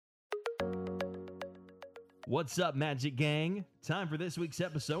What's up, Magic Gang? Time for this week's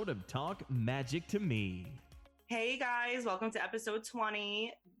episode of Talk Magic to Me. Hey guys, welcome to episode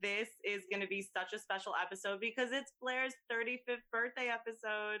 20. This is going to be such a special episode because it's Blair's 35th birthday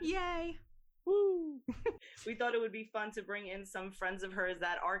episode. Yay! Woo! We thought it would be fun to bring in some friends of hers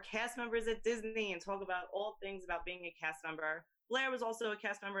that are cast members at Disney and talk about all things about being a cast member. Blair was also a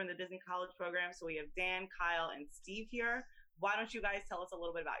cast member in the Disney College program, so we have Dan, Kyle, and Steve here. Why don't you guys tell us a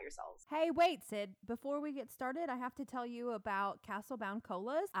little bit about yourselves? Hey, wait, Sid. Before we get started, I have to tell you about Castlebound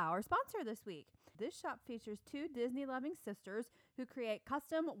Colas, our sponsor this week. This shop features two Disney-loving sisters who create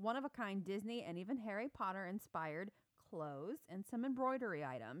custom, one-of-a-kind Disney and even Harry Potter-inspired clothes and some embroidery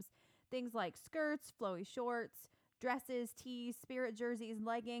items. Things like skirts, flowy shorts, dresses, tees, spirit jerseys,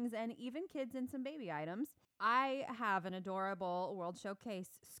 leggings, and even kids and some baby items. I have an adorable World Showcase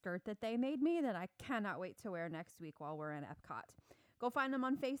skirt that they made me that I cannot wait to wear next week while we're in Epcot. Go find them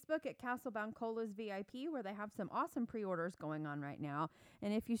on Facebook at Castlebound Colas VIP, where they have some awesome pre-orders going on right now.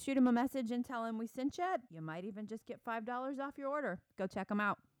 And if you shoot them a message and tell them we sent you, you might even just get $5 off your order. Go check them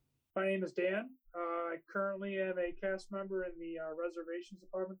out. My name is Dan. I currently am a cast member in the reservations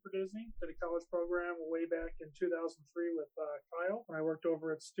department for Disney. Did a college program way back in 2003 with Kyle when I worked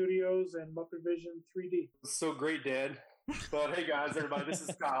over at Studios and Muppet Vision 3D. So great, Dan. But hey, guys, everybody, this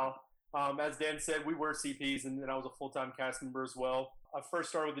is Kyle. As Dan said, we were CPs, and then I was a full-time cast member as well. I first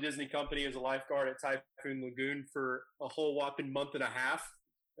started with the Disney company as a lifeguard at Typhoon Lagoon for a whole whopping month and a half.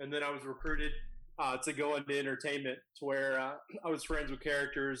 And then I was recruited to go into entertainment, to where I was friends with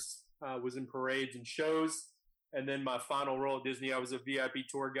characters, was in parades and shows. And then my final role at Disney, I was a VIP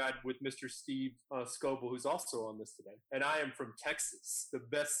tour guide with Mr. Steve Scoble, who's also on this today. And I am from Texas, the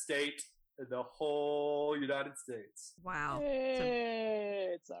best state in the whole United States. Wow. Hey,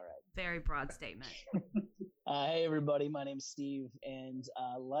 it's all right. Very broad statement. Hey, everybody. My name's Steve. And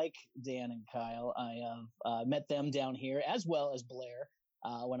like Dan and Kyle, I have met them down here, as well as Blair,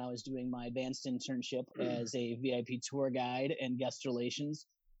 when I was doing my advanced internship as a VIP tour guide and guest relations.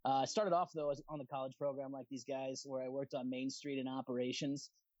 I started off, though, on the college program like these guys, where I worked on Main Street in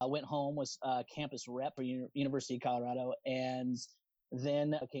operations. I went home, was campus rep for University of Colorado, and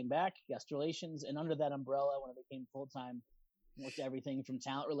then I came back, guest relations, and under that umbrella, when I became full-time, worked everything from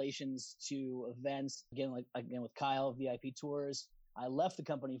talent relations to events. Again with Kyle, VIP tours. I left the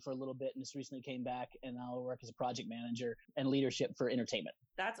company for a little bit and just recently came back, and now I work as a project manager and leadership for entertainment.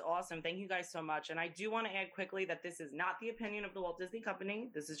 That's awesome. Thank you guys so much. And I do want to add quickly that this is not the opinion of the Walt Disney Company.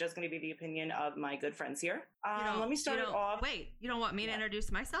 This is just going to be the opinion of my good friends here. Let me start it off. Wait, you don't want me to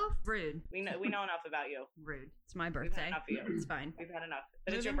introduce myself? Rude. We know enough about you. Rude. It's my We've had birthday. enough of you. It's fine. We've had enough.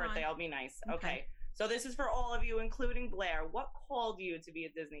 But it's Moving your birthday. on. I'll be nice. Okay. So this is for all of you, including Blair. What called you to be a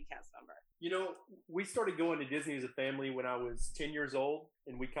Disney cast member? You know, we started going to Disney as a family when I was 10 years old,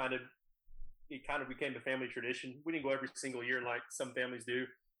 and it kind of became a family tradition. We didn't go every single year like some families do.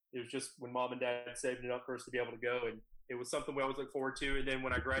 It was just when mom and dad saved it up for us to be able to go, and it was something we always looked forward to. And then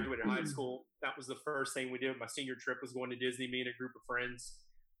when I graduated high school, that was the first thing we did. My senior trip was going to Disney, me and a group of friends.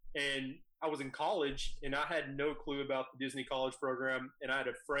 And I was in college, and I had no clue about the Disney College program. And I had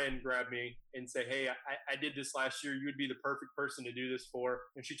a friend grab me and say, hey, I did this last year. You would be the perfect person to do this for.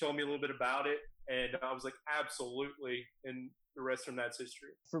 And she told me a little bit about it. And I was like, absolutely. And the rest from that's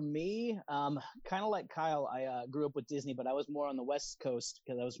history. For me, kind of like Kyle, I grew up with Disney, but I was more on the West Coast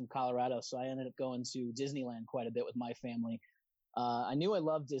because I was from Colorado. So I ended up going to Disneyland quite a bit with my family. I knew I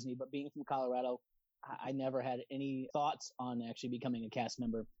loved Disney, but being from Colorado, I never had any thoughts on actually becoming a cast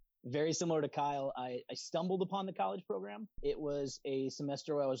member. Very similar to Kyle, I stumbled upon the college program. It was a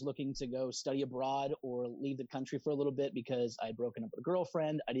semester where I was looking to go study abroad or leave the country for a little bit because I had broken up with a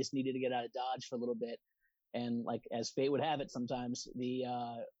girlfriend. I just needed to get out of Dodge for a little bit. And like as fate would have it, sometimes the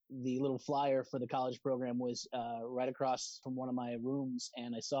little flyer for the college program was right across from one of my rooms,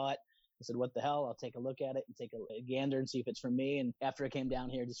 and I saw it. I said, what the hell? I'll take a look at it and take a gander and see if it's for me. And after I came down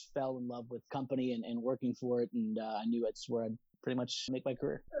here, I just fell in love with company and working for it. And I knew it's where I'd pretty much make my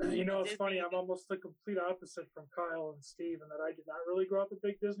career. You know, it's funny. I'm almost the complete opposite from Kyle and Steve in that I did not really grow up a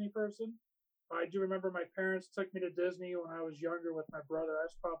big Disney person. I do remember my parents took me to Disney when I was younger with my brother. I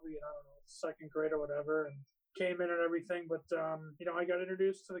was probably, second grade or whatever, and came in and everything. But, I got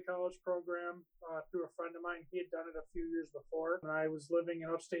introduced to the college program through a friend of mine. He had done it a few years before. And I was living in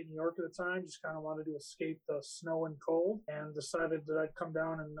upstate New York at the time, just kind of wanted to escape the snow and cold, and decided that I'd come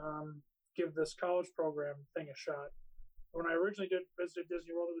down and give this college program thing a shot. When I originally visited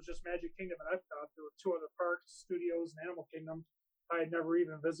Disney World, it was just Magic Kingdom and Epcot. There were two other parks, Studios and Animal Kingdom. I had never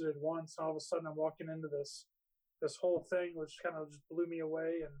even visited once. All of a sudden, I'm walking into this whole thing, which kind of just blew me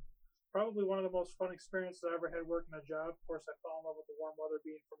away. And probably one of the most fun experiences I ever had working a job. Of course, I fell in love with the warm weather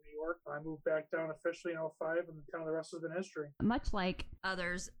being from New York. I moved back down officially in '05, and kind of the rest has been history. Much like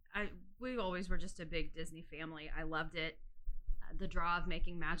others, we always were just a big Disney family. I loved it. The draw of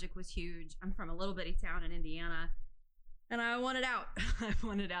making magic was huge. I'm from a little bitty town in Indiana, and I wanted out. I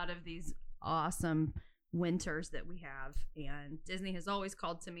wanted out of these awesome winters that we have, and Disney has always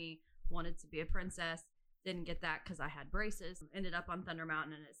called to me. Wanted to be a princess. Didn't get that because I had braces. Ended up on Thunder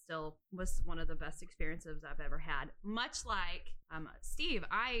Mountain, and it still was one of the best experiences I've ever had. Much like Steve,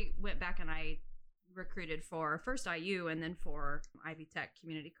 I went back and I recruited for first IU and then for Ivy Tech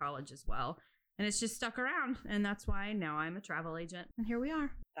Community College as well. And it's just stuck around, and that's why now I'm a travel agent, and here we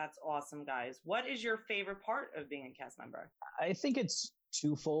are. That's awesome, guys. What is your favorite part of being a cast member? I think it's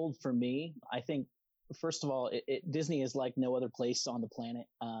twofold for me. I think, first of all, Disney is like no other place on the planet.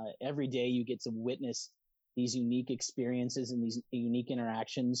 Every day you get to witness these unique experiences and these unique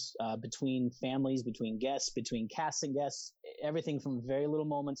interactions between families, between guests, between cast and guests, everything from very little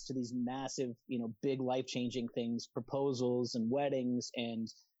moments to these massive, big life-changing things, proposals and weddings and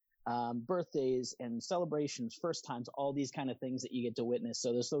birthdays and celebrations, first times, all these kind of things that you get to witness.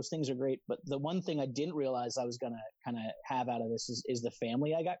 So those things are great. But the one thing I didn't realize I was going to kind of have out of this is the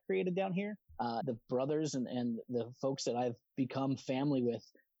family I got created down here. The brothers and the folks that I've become family with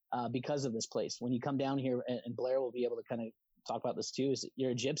because of this place. When you come down here, and Blair will be able to kind of talk about this too, is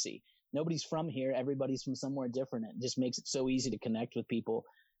you're a gypsy. Nobody's from here. Everybody's from somewhere different. It just makes it so easy to connect with people.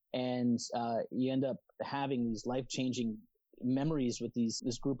 And you end up having these life-changing memories with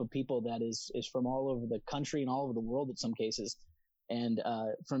this group of people that is from all over the country and all over the world in some cases. And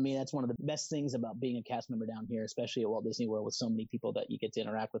for me, that's one of the best things about being a cast member down here, especially at Walt Disney World, with so many people that you get to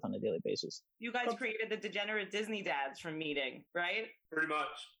interact with on a daily basis. You guys created the Degenerate Disney Dads from meeting, right? Pretty much.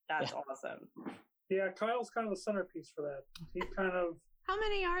 That's awesome. Yeah, Kyle's kind of the centerpiece for that. He kind of... How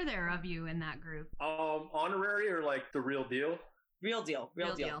many are there of you in that group? Honorary or like the real deal? Real deal.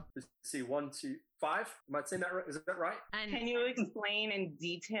 Let's see, 1, 2, 5. Am I saying that right? Is that right? And can you explain in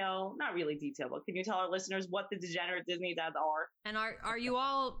detail, not really detail, but can you tell our listeners what the Degenerate Disney Dads are? And are you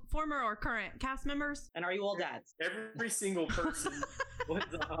all former or current cast members? And are you all dads? Every single person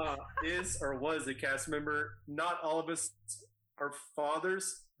is or was a cast member. Not all of us are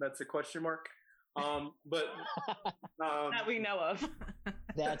fathers. That's a question mark. But that we know of.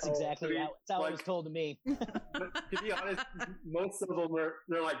 That's exactly how it was told to me. To be honest, most of them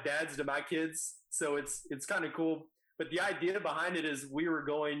they're like dads to my kids, so it's kind of cool. But the idea behind it is we were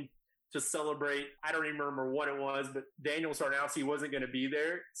going to celebrate. I don't even remember what it was, but Daniel Sarnowski wasn't going to be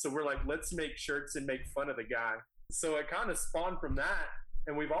there, so we're like, let's make shirts and make fun of the guy. So it kind of spawned from that,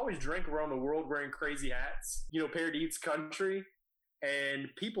 and we've always drank around the world wearing crazy hats, paired to each country, and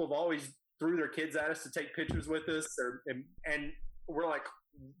people have always threw their kids at us to take pictures with us, and we're like,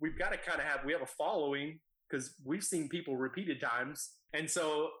 we've got to we have a following because we've seen people repeated times. And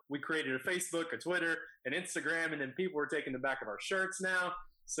so we created a Facebook, a Twitter, an Instagram, and then people were taking the back of our shirts now.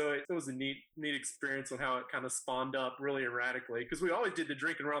 So it was a neat experience on how it kind of spawned up really erratically, because we always did the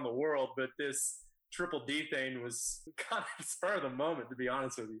drinking around the world, but this Triple D thing was kind of spur of the moment, to be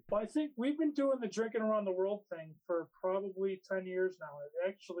honest with you. Well, I think we've been doing the drinking around the world thing for probably 10 years now.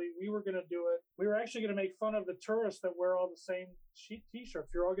 Actually, we were going to do it. We were actually going to make fun of the tourists that wear all the same T-shirts.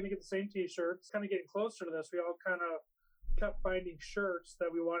 You're all going to get the same T-shirts. Kind of getting closer to this, we all kind of kept finding shirts that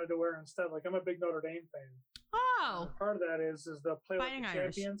we wanted to wear instead. Like, I'm a big Notre Dame fan. Oh. Part of that is the Play Fighting Like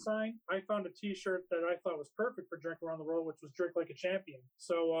a Champion sign. I found a T-shirt that I thought was perfect for Drink Around the World, which was Drink Like a Champion.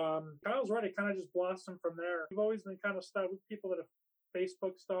 So Kyle's right. It kind of just blossomed from there. We've always been kind of stuck with people that have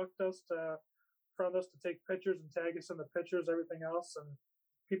Facebook stalked us from us to take pictures and tag us in the pictures, everything else. And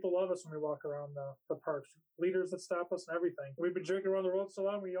people love us when we walk around the parks. Leaders that stop us and everything. We've been drinking around the world so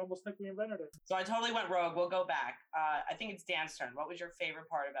long, we almost think we invented it. So I totally went rogue. We'll go back. I think it's Dan's turn. What was your favorite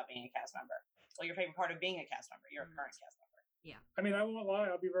part about being a cast member? Well, your favorite part of being a cast member? You're a current cast member. Yeah. I mean, I won't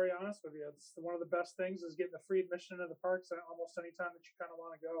lie. I'll be very honest with you. It's one of the best things is getting the free admission into the parks almost any time that you kind of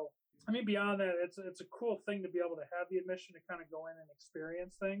want to go. I mean, beyond that, it's a cool thing to be able to have the admission to kind of go in and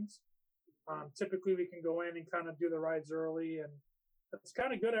experience things. Typically, we can go in and kind of do the rides early, and it's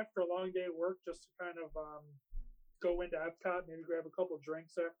kind of good after a long day of work just to kind of go into Epcot, maybe grab a couple of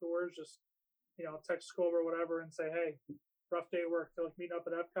drinks afterwards, just, text school or whatever and say, hey, rough day at work, feel like meeting up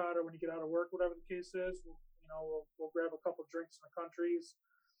at Epcot, or when you get out of work, whatever the case is, we'll grab a couple of drinks in the countries,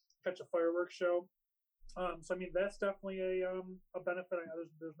 catch a fireworks show. So I mean, that's definitely a benefit. I know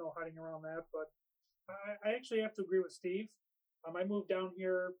there's no hiding around that, but I actually have to agree with Steve. I moved down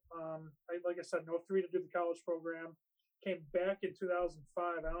here, like I said, in 03 to do the college program. Came back in 2005.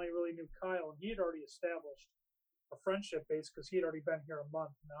 I only really knew Kyle, and he had already established friendship base because he had already been here a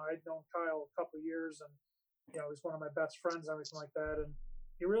month. Now I'd known Kyle a couple of years, and he's one of my best friends and everything like that. And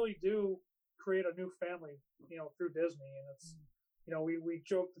you really do create a new family, through Disney. And it's, we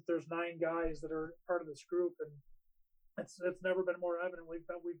joke that there's 9 guys that are part of this group, and it's never been more evident. We've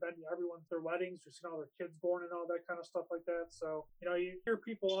been to everyone's their weddings, we've seen all their kids born and all that kind of stuff like that. So you hear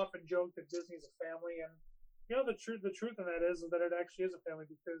people often joke that Disney's a family, and the truth in that is that it actually is a family,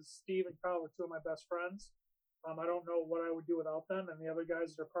 because Steve and Kyle are 2 of my best friends. I don't know what I would do without them, and the other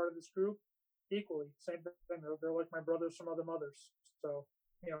guys that are part of this group, equally same thing. They're like my brothers from other mothers. So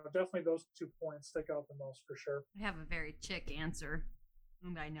definitely those 2 points stick out the most for sure. I have a very chick answer,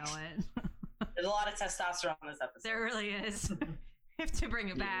 and I know it. There's a lot of testosterone in this episode. There really is. I have to bring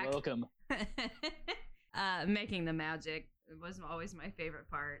it back. You're welcome. Making the magic was always my favorite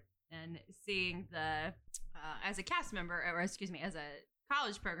part, and seeing the as a cast member, or excuse me, as a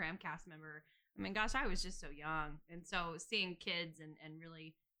college program cast member. I mean, gosh, I was just so young, and so seeing kids and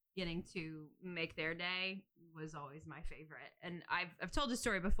really getting to make their day was always my favorite. And I've told a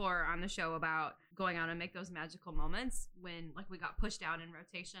story before on the show about going out and make those magical moments when we got pushed out in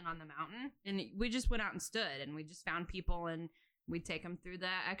rotation on the mountain, and we just went out and stood, and we just found people, and we'd take them through the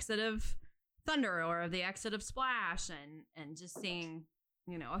exit of Thunder or the exit of Splash, and just seeing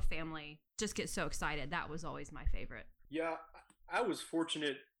a family just get so excited. That was always my favorite. Yeah, I was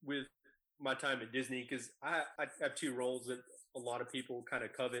fortunate with my time at Disney because I have 2 roles that a lot of people kind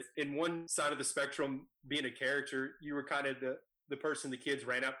of covet. In one side of the spectrum, being a character, you were kind of the person the kids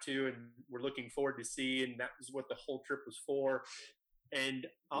ran up to and were looking forward to see, and that was what the whole trip was for. And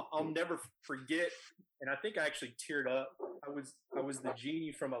I'll never forget, and I think I actually teared up. I was the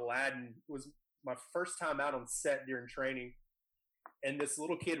genie from Aladdin. It was my first time out on set during training, and this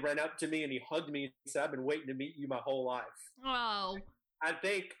little kid ran up to me and he hugged me and said, "I've been waiting to meet you my whole life." Oh. I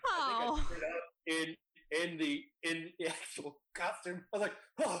think I teared up in the actual costume. I was like,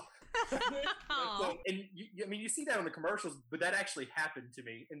 oh. So, and you see that on the commercials, but that actually happened to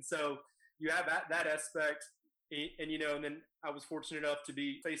me. And so you have that aspect, and then I was fortunate enough to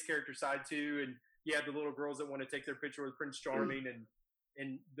be face character side too. And you have the little girls that want to take their picture with Prince Charming,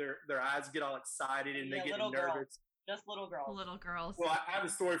 and their eyes get all excited and they get nervous. Girls. Just little girls. Little girls. Well, I have a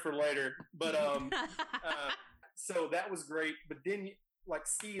story for later, but so that was great. But then, like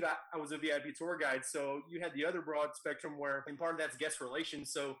Steve, I was a VIP tour guide, so you had the other broad spectrum where, and part of that's guest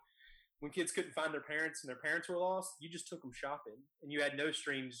relations. So when kids couldn't find their parents and their parents were lost, you just took them shopping, and you had no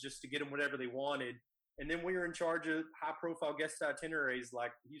strings just to get them whatever they wanted. And then we were in charge of high-profile guest itineraries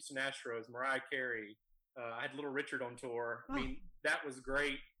like Houston Astros, Mariah Carey. I had Little Richard on tour. I mean, that was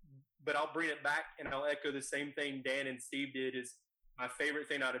great. But I'll bring it back, and I'll echo the same thing Dan and Steve did. Is my favorite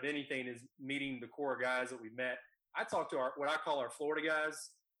thing out of anything is meeting the core guys that we met. I talk to what I call our Florida guys,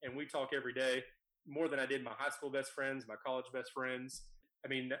 and we talk every day more than I did my high school best friends, my college best friends. I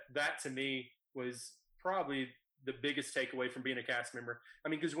mean, that to me was probably the biggest takeaway from being a cast member. I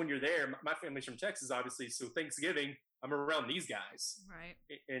mean, because when you're there, my family's from Texas, obviously, so Thanksgiving, I'm around these guys. Right.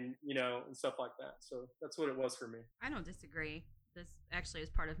 And and stuff like that. So that's what it was for me. I don't disagree. This actually is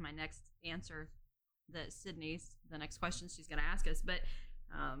part of my next answer that Sydney's, the next question she's going to ask us. But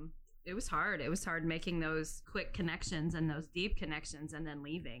it was hard. It was hard making those quick connections and those deep connections and then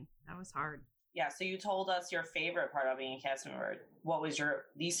leaving. That was hard. Yeah, so you told us your favorite part about being a cast member. What was your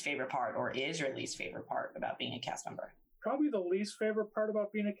least favorite part, or is your least favorite part about being a cast member? Probably the least favorite part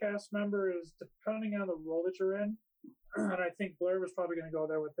about being a cast member is depending on the role that you're in. And I think Blair was probably going to go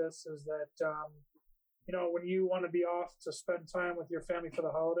there with this, is that, when you want to be off to spend time with your family for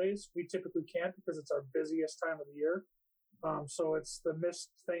the holidays, we typically can't because it's our busiest time of the year. So it's the missed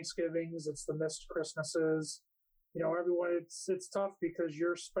Thanksgivings, it's the missed Christmases. Everyone, it's tough because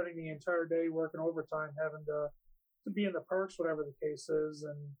you're spending the entire day working overtime, having to be in the parks, whatever the case is,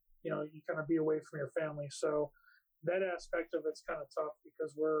 and you kind of be away from your family. So that aspect of it's kind of tough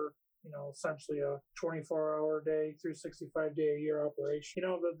because we're essentially a 24-hour day, 365-day a year operation.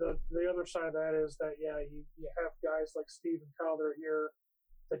 The other side of that is that you have guys like Steve and Kyle that are here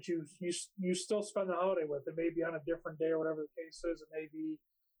that you still spend the holiday with. It may be on a different day or whatever the case is. It may be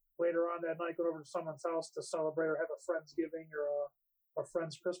later on that night, go over to someone's house to celebrate or have a Friendsgiving or a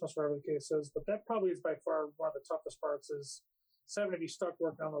friend's Christmas, whatever the case is. But that probably is by far one of the toughest parts, is having to be stuck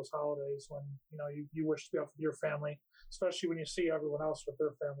working on those holidays when you wish to be off with your family, especially when you see everyone else with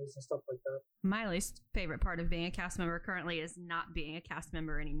their families and stuff like that. My least favorite part of being a cast member currently is not being a cast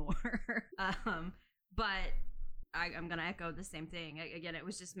member anymore. But I'm going to echo the same thing. Again, it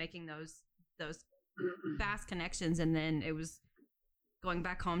was just making those fast connections, and then it was going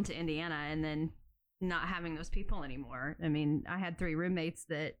back home to Indiana and then not having those people anymore. I mean, I had 3 roommates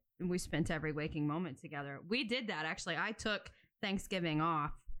that we spent every waking moment together. We did that, actually. I took Thanksgiving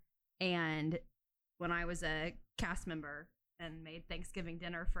off, and when I was a cast member, and made Thanksgiving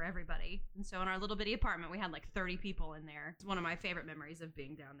dinner for everybody. And so in our little bitty apartment, we had like 30 people in there. It's one of my favorite memories of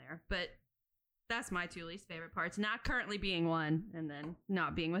being down there. But that's my two least favorite parts. Not currently being one, and then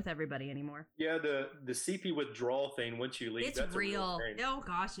not being with everybody anymore. Yeah, the CP withdrawal thing once you leave. It's that's real. A real thing. Oh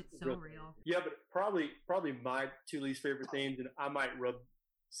gosh, it's so real. Yeah, but probably my two least favorite things, and I might rub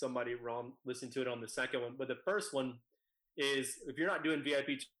somebody wrong listening to it on the second one. But the first one is, if you're not doing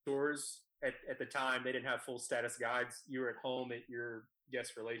VIP tours, at the time, they didn't have full status guides. You were at home at your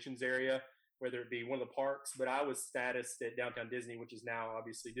guest relations area, whether it be one of the parks, but I was statused at Downtown Disney, which is now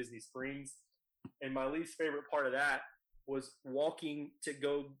obviously Disney Springs. And my least favorite part of that was walking to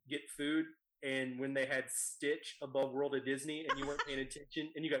go get food. And when they had Stitch above World of Disney and you weren't paying attention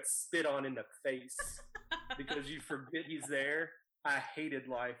and you got spit on in the face because you forget he's there, I hated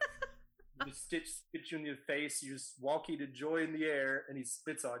life. The Stitch spits you in the face, you just walkie to joy in the air, and he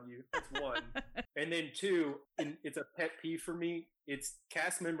spits on you. That's one. And then two, and it's a pet peeve for me, it's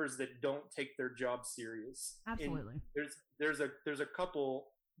cast members that don't take their job serious. Absolutely. And there's a couple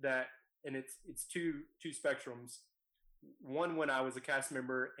that, and it's two spectrums. One, when I was a cast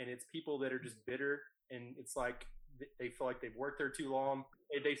member, and it's people that are just bitter, and it's like they feel like they've worked there too long.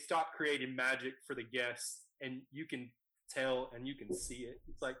 They stop creating magic for the guests, and you can tell and you can see it.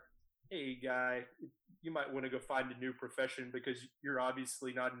 It's like, hey guy, you might want to go find a new profession because you're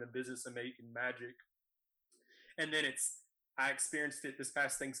obviously not in the business of making magic. And then I experienced it this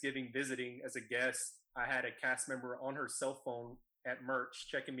past Thanksgiving visiting as a guest. I had a cast member on her cell phone at merch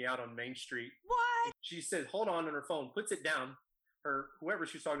checking me out on Main Street. What? She said, hold on her phone, puts it down. Whoever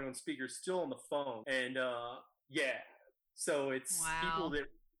she's talking to on speaker is still on the phone. And yeah, so it's people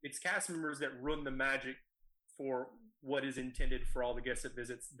it's cast members that ruin the magic for what is intended for all the guests that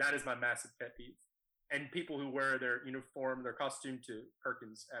visits. That is my massive pet peeve. And people who wear their uniform, their costume to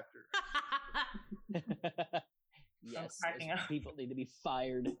Perkins after. Yes, people need to be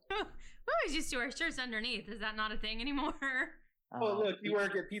fired. We always used to wear shirts underneath. Is that not a thing anymore? Oh, look, you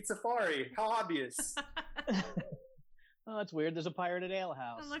work at Pizza Safari. How obvious. Oh, that's weird. There's a pirate at Ale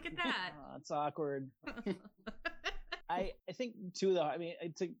House. Oh, look at that. Oh, it's awkward. I think, too, though, I mean,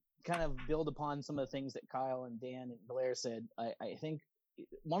 to kind of build upon some of the things that Kyle and Dan and Blair said, I think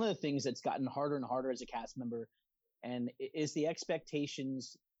one of the things that's gotten harder and harder as a cast member and is the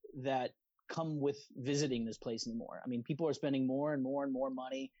expectations that come with visiting this place anymore. I mean, people are spending more and more and more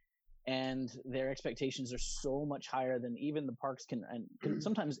money, and their expectations are so much higher than even the parks can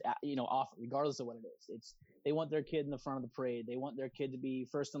sometimes, offer, regardless of what it is. They want their kid in the front of the parade. They want their kid to be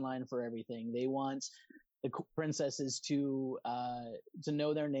first in line for everything. They want the princesses to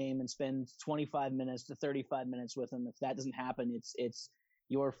know their name and spend 25 minutes to 35 minutes with them. If that doesn't happen, it's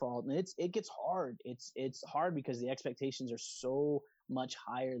your fault. And it gets hard. It's hard because the expectations are so much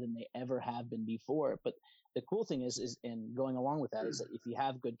higher than they ever have been before. But the cool thing is and going along with that is that if you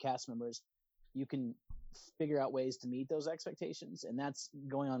have good cast members, you can figure out ways to meet those expectations. And that's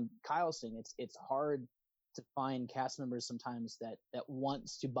going on Kyle's thing. It's hard to find cast members sometimes that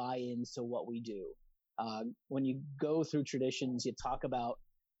wants to buy into what we do. When you go through traditions, you talk about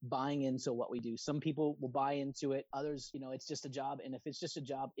buying into what we do. Some people will buy into it. Others, it's just a job. And if it's just a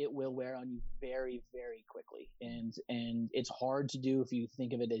job, it will wear on you very, very quickly. And it's hard to do if you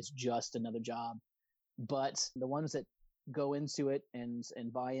think of it as just another job. But the ones that go into it and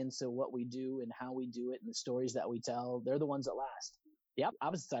buy into what we do and how we do it and the stories that we tell, they're the ones that last. The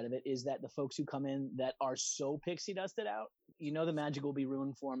opposite side of it is that the folks who come in that are so pixie dusted out, the magic will be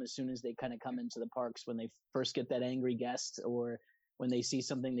ruined for them as soon as they kind of come into the parks, when they first get that angry guest or when they see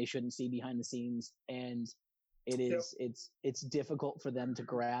something they shouldn't see behind the scenes. And it's difficult for them to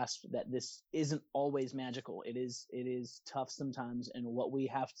grasp that this isn't always magical. It is tough sometimes. And what we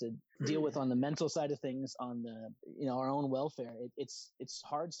have to deal with on the mental side of things, on the, our own welfare, it's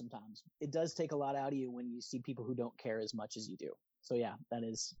hard sometimes. It does take a lot out of you when you see people who don't care as much as you do. So yeah, that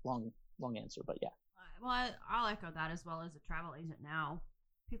is long answer, but yeah. Well, I'll echo that as well as a travel agent now.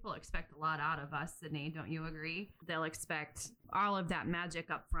 People expect a lot out of us, Sydney. Don't you agree? They'll expect all of that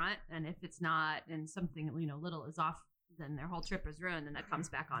magic up front. And if it's not, and something, little is off, then their whole trip is ruined and that comes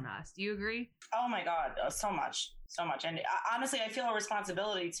back on us. Do you agree? Oh my God. So much. And honestly, I feel a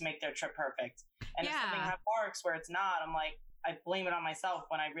responsibility to make their trip perfect. And if something have parks where it's not, I'm like, I blame it on myself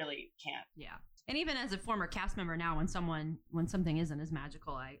when I really can't. Yeah. And even as a former cast member now, when something isn't as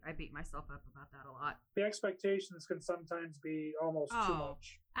magical, I beat myself up about that a lot. The expectations can sometimes be almost too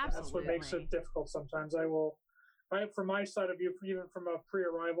much. Absolutely. That's what makes it difficult sometimes. I will from my side of view, even from a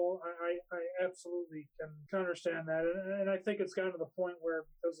pre-arrival, I absolutely can understand that, and I think it's gotten to the point where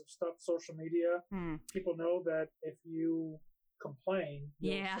because of stuff, social media, people know that if you complain,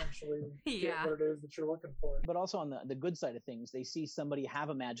 you'll essentially get what it is that you're looking for. But also on the good side of things, they see somebody have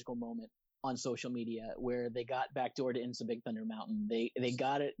a magical moment on social media where they got backdoor into Big Thunder Mountain. They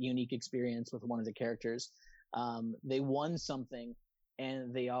got a unique experience with one of the characters. They won something,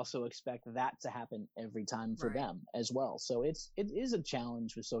 and they also expect that to happen every time for them as well. So it is a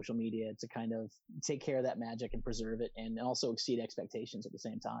challenge with social media to kind of take care of that magic and preserve it, and also exceed expectations at the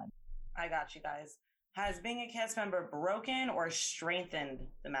same time. I got you guys. Has being a cast member broken or strengthened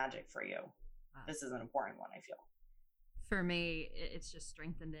the magic for you? This is an important one, I feel. For me, it's just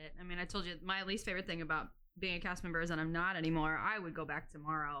strengthened it. I mean, I told you my least favorite thing about being a cast member is that I'm not anymore. I would go back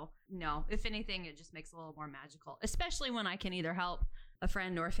tomorrow. No, if anything, it just makes it a little more magical, especially when I can either help a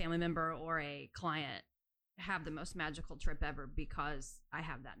friend or a family member or a client have the most magical trip ever because I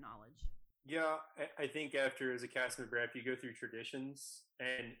have that knowledge. Yeah, I think as a cast member, after you go through traditions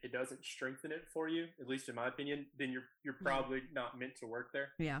and it doesn't strengthen it for you, at least in my opinion, then you're probably not meant to work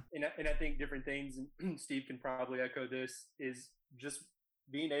there. Yeah. And I think different things, and Steve can probably echo this, is just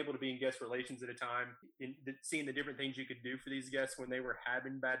being able to be in guest relations at a time, seeing the different things you could do for these guests when they were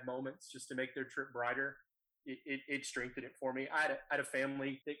having bad moments just to make their trip brighter. It strengthened it for me. I had a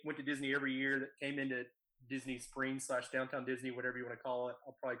family that went to Disney every year that came into Disney Springs / Downtown Disney, whatever you want to call it.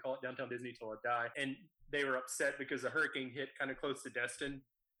 I'll probably call it Downtown Disney till I die. And they were upset because the hurricane hit kind of close to Destin,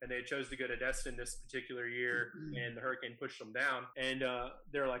 and they chose to go to Destin this particular year, and the hurricane pushed them down. And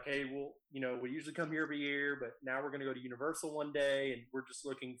they're like, hey, well, we usually come here every year, but now we're going to go to Universal one day, and we're just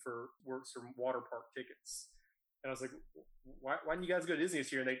looking for some water park tickets. And I was like, why didn't you guys go to Disney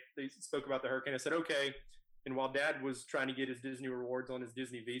this year? And they spoke about the hurricane. I said, okay. And while Dad was trying to get his Disney rewards on his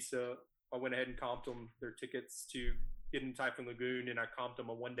Disney Visa, I went ahead and comped them their tickets to get in Typhoon Lagoon, and I comped them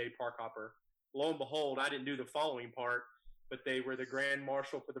a one-day park hopper. Lo and behold, I didn't do the following part, but they were the grand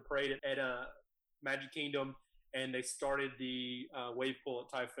marshal for the parade at Magic Kingdom, and they started the wave pool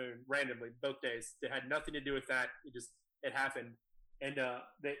at Typhoon randomly both days. It had nothing to do with that. It happened. And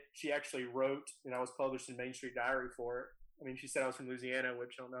she actually wrote, and I was published in Main Street Diary for it. I mean, she said I was from Louisiana,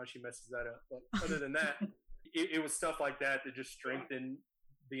 which I don't know how she messes that up. But other than that, it was stuff like that that just strengthened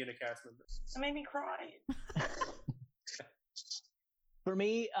being a cast member. It made me cry. For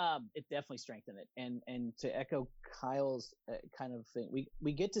me, it definitely strengthened it. And to echo Kyle's kind of thing,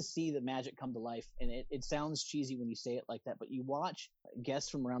 we get to see the magic come to life. And it sounds cheesy when you say it like that, but you watch guests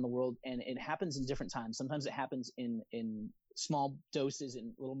from around the world, and it happens in different times. Sometimes it happens in small doses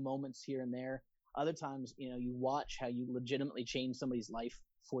and little moments here and there. Other times, you watch how you legitimately change somebody's life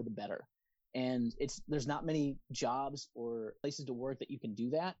for the better. And there's not many jobs or places to work that you can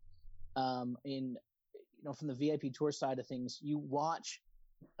do that. From the VIP tour side of things, you watch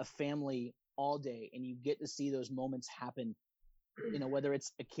a family all day and you get to see those moments happen. Whether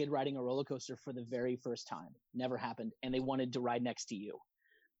it's a kid riding a roller coaster for the very first time, never happened, and they wanted to ride next to you.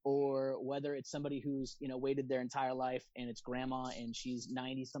 Or whether it's somebody who's, waited their entire life, and it's grandma and she's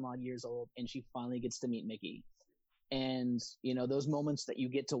 90 some odd years old and she finally gets to meet Mickey. And, those moments that you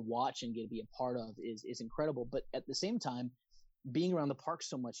get to watch and get to be a part of is incredible. But at the same time, being around the park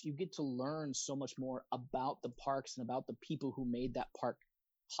so much, you get to learn so much more about the parks and about the people who made that park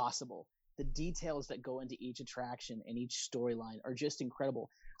possible. The details that go into each attraction and each storyline are just incredible.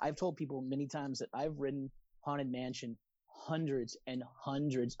 I've told people many times that I've ridden Haunted Mansion hundreds and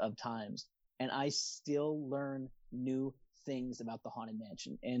hundreds of times, and I still learn new things about the Haunted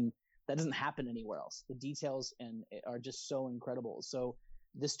Mansion. And that doesn't happen anywhere else. The details are just so incredible. So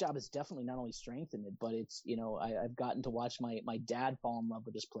this job has definitely not only strengthened it, but it's, I've gotten to watch my dad fall in love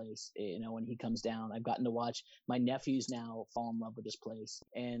with this place, when he comes down. I've gotten to watch my nephews now fall in love with this place.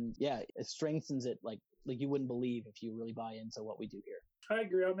 And yeah, it strengthens it like you wouldn't believe if you really buy into what we do here. I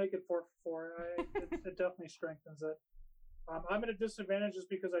agree. I'll make it 4 for 4. It definitely strengthens it. I'm at a disadvantage just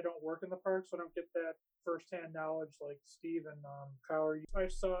because I don't work in the park, so I don't get that firsthand knowledge like Steve and Kyle. I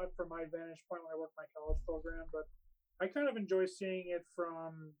saw it from my vantage point when I worked my college program, but I kind of enjoy seeing it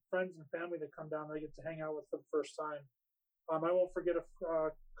from friends and family that come down that I get to hang out with for the first time. I won't forget a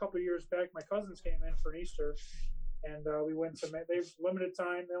couple of years back, my cousins came in for Easter, and we went to, they've limited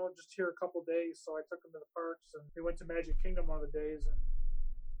time. They were just here a couple of days, so I took them to the parks, and we went to Magic Kingdom one of the days, and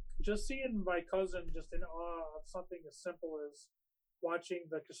just seeing my cousin just in awe of something as simple as watching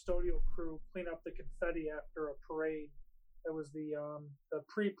the custodial crew clean up the confetti after a parade. That was the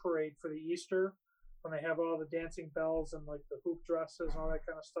pre-parade for the Easter, when they have all the dancing bells and like the hoop dresses and all that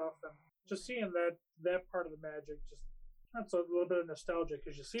kind of stuff. And just seeing that part of the magic, just that's a little bit of nostalgia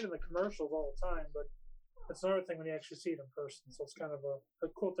because you see it in the commercials all the time, but it's another thing when you actually see it in person. So it's kind of a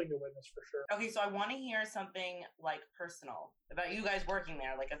cool thing to witness for sure. Okay, so I want to hear something like personal about you guys working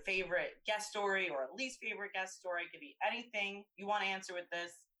there, like a favorite guest story or a least favorite guest story. It could be anything you want to answer with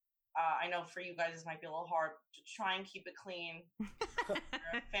this. I know for you guys this might be a little hard to try and keep it clean. We're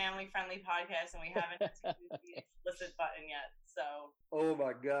a family-friendly podcast, and we haven't hit the explicit button yet. So, Oh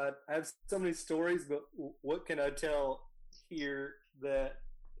my God, I have so many stories, but what can I tell here that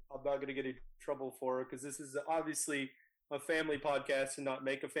I'm not going to get in trouble for? Because this is obviously a family podcast and not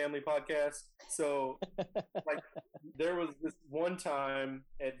make a family podcast. So, like, there was this one time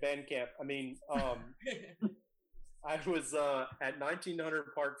at band camp. I mean, I was at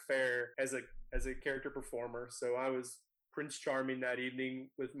 1900 Park Fair as a character performer. So I was Prince Charming that evening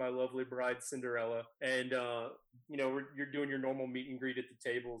with my lovely bride Cinderella, and you're doing your normal meet and greet at the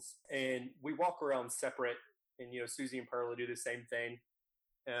tables, and we walk around separate. And Susie and Perla do the same thing.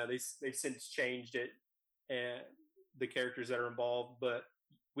 They've since changed it, and the characters that are involved, but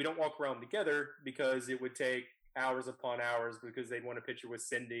we don't walk around together because it would take hours upon hours because they'd want a picture with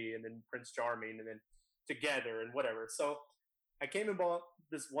Cindy and then Prince Charming and then together and whatever. So I came and bought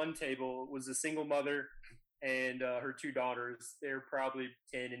this one table. It was a single mother and her two daughters. They're probably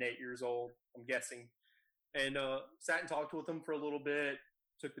 10 and 8 years old, I'm guessing. And sat and talked with them for a little bit,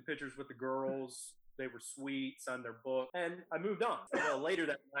 took the pictures with the girls. They were sweet, signed their book, and I moved on. Well, later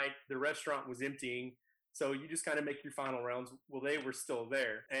that night, the restaurant was emptying, so you just kind of make your final rounds. Well, they were still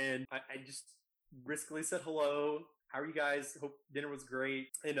there, and I just briskly said hello. How are you guys? Hope dinner was great.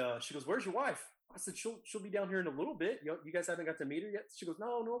 And she goes, "Where's your wife?" I said, "She'll be down here in a little bit. You guys haven't got to meet her yet?" She goes,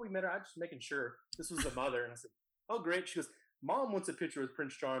 "No, we met her. I'm just making sure." This was the mother, and I said, "Oh, great." She goes, "Mom wants a picture with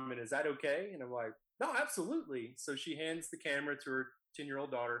Prince Charming. Is that okay?" And I'm like, "No, absolutely." So she hands the camera to her 10-year-old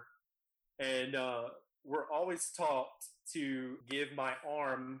daughter. And we're always taught to give my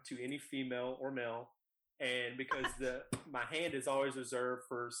arm to any female or male, and because my hand is always reserved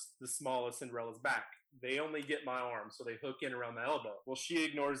for the smallest Cinderella's back. They only get my arm, so they hook in around my elbow. Well, she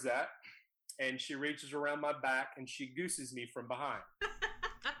ignores that, and she reaches around my back, and she gooses me from behind.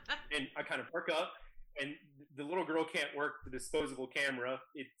 And I kind of perk up, and the little girl can't work the disposable camera.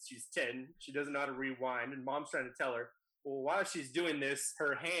 She's 10. She doesn't know how to rewind, and Mom's trying to tell her, well, while she's doing this,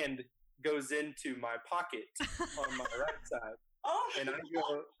 her hand goes into my pocket on my right side. Oh, and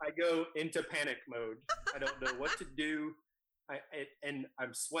I go into panic mode. I don't know what to do. And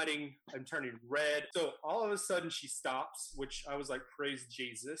I'm sweating. I'm turning red. So all of a sudden she stops, which I was like, praise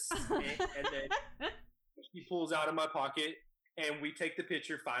Jesus. And then she pulls out of my pocket and we take the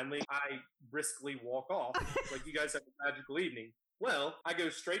picture. Finally, I briskly walk off. Like, you guys have a magical evening. Well, I go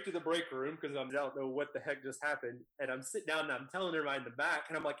straight to the break room because I don't know what the heck just happened. And I'm sitting down and I'm telling everybody in the back.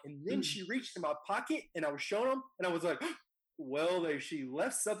 And I'm like, and then she reached in my pocket and I was showing them. And I was like, well, she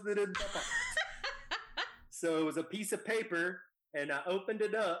left something in my pocket. So it was a piece of paper. And I opened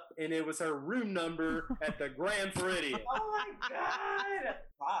it up and it was her room number at the Grand Floridian. Oh my God.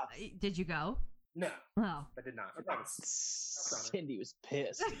 Wow. Did you go? No, Oh. I did not. I promise. Cindy was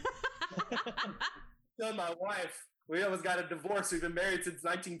pissed. Tell my wife, we almost got a divorce. We've been married since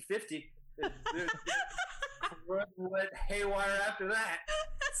 1950. Went haywire after that.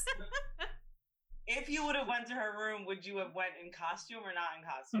 If you would have went to her room, would you have went in costume or not in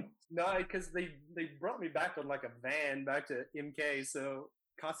costume? No, because they brought me back on like a van back to MK, so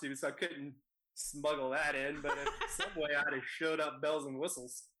costume, so I couldn't smuggle that in. But in some way, I'd have showed up bells and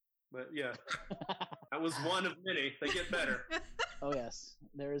whistles. But yeah, that was one of many. They get better. Oh yes,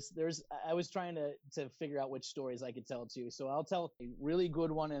 there's. I was trying to figure out which stories I could tell too. So I'll tell a really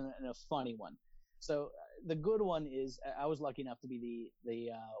good one and a funny one. So the good one is I was lucky enough to be the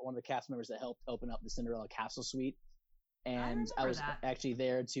one of the cast members that helped open up the Cinderella Castle Suite, and I was actually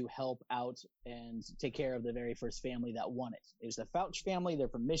there to help out and take care of the very first family that won it. It was the Fouch family. They're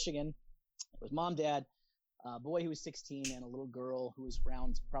from Michigan. It was mom, dad, a boy who was 16, and a little girl who was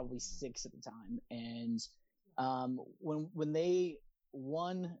around probably 6 at the time. And when they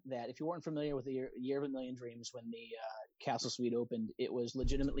won that, if you weren't familiar with the Year of a Million Dreams, when the Castle Suite opened, it was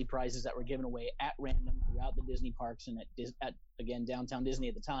legitimately prizes that were given away at random throughout the Disney parks and at again, downtown Disney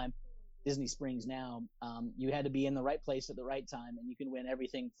at the time, Disney Springs now. You had to be in the right place at the right time, and you can win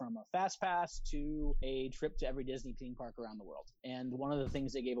everything from a fast pass to a trip to every Disney theme park around the world. And one of the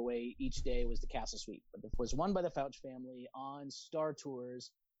things they gave away each day was the Castle Suite. But it was won by the Fouch family on Star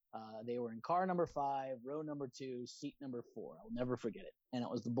Tours. They were in car number 5, row number 2, seat number 4. I'll never forget it. And it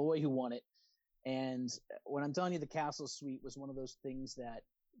was the boy who won it. And when I'm telling you, the Castle Suite was one of those things that,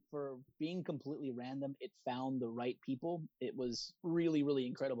 for being completely random, it found the right people. It was really, really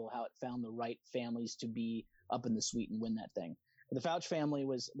incredible how it found the right families to be up in the suite and win that thing. The Fouch family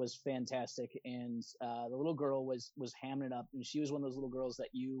was fantastic, and the little girl was hamming it up, and she was one of those little girls that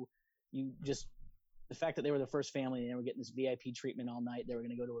you just, the fact that they were the first family and they were getting this VIP treatment all night. They were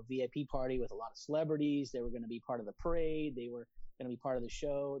going to go to a VIP party with a lot of celebrities. They were going to be part of the parade. They were going to be part of the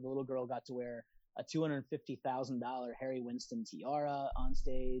show. The little girl got to wear a $250,000 Harry Winston tiara on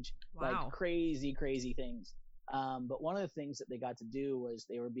stage. Wow. Like crazy things. But one of the things that they got to do was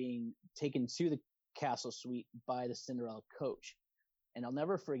they were being taken to the castle suite by the Cinderella coach. And I'll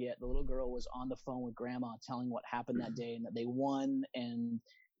never forget, the little girl was on the phone with grandma telling what happened that day and that they won.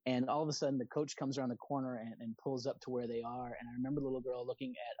 And all of a sudden the coach comes around the corner and pulls up to where they are. And I remember the little girl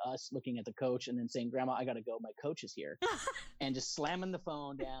looking at us, looking at the coach, and then saying, "Grandma, I got to go. My coach is here." And just slamming the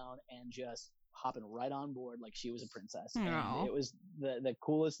phone down and just hopping right on board like she was a princess. Aww. And it was the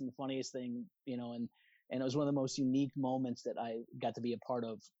coolest and the funniest thing, you know, and it was one of the most unique moments that I got to be a part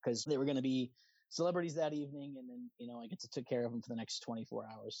of, because they were going to be celebrities that evening. And then, you know, I get to take care of them for the next 24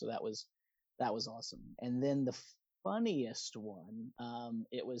 hours. So that was awesome. And then the funniest one,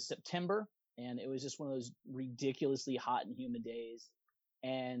 it was September, and it was just one of those ridiculously hot and humid days.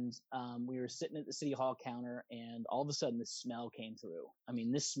 And we were sitting at the city hall counter, and all of a sudden the smell came through. I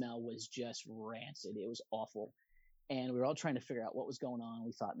mean, this smell was just rancid. It was awful. And we were all trying to figure out what was going on.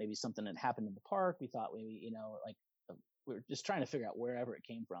 We thought maybe something had happened in the park. We thought maybe, you know, like we were just trying to figure out wherever it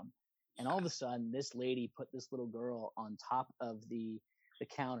came from. And all of a sudden, this lady put this little girl on top of the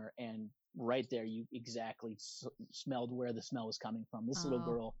counter, and right there, you exactly smelled where the smell was coming from. This little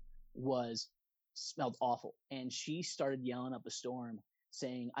girl smelled awful. And she started yelling up a storm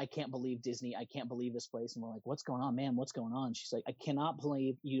saying, "I can't believe Disney. I can't believe this place." And we're like, "What's going on, ma'am? What's going on?" She's like, "I cannot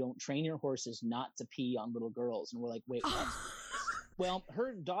believe you don't train your horses not to pee on little girls." And we're like, "Wait, what?" Well,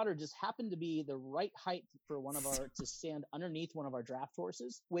 her daughter just happened to be the right height for to stand underneath one of our draft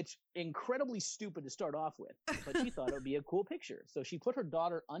horses, which incredibly stupid to start off with, but she thought it would be a cool picture. So she put her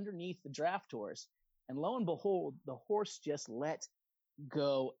daughter underneath the draft horse, and lo and behold, the horse just let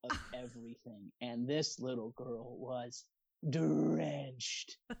go of everything. And this little girl was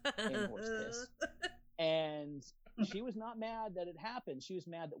drenched in horse piss. And she was not mad that it happened. She was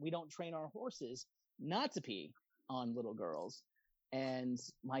mad that we don't train our horses not to pee on little girls. And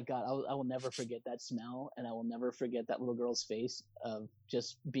my God, I will never forget that smell, and I will never forget that little girl's face of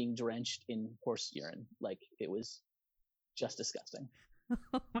just being drenched in horse urine. Like, it was just disgusting.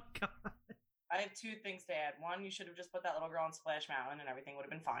 Oh my God. I have two things to add. One, you should have just put that little girl on Splash Mountain and everything would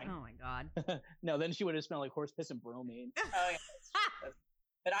have been fine. Oh my God. No, then she would have smelled like horse piss and bromine. Oh, yeah.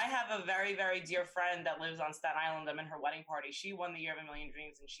 But I have a very, very dear friend that lives on Staten Island. I'm in her wedding party. She won the Year of a Million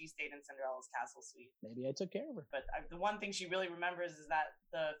Dreams, and she stayed in Cinderella's castle suite. Maybe I took care of her. But the one thing she really remembers is that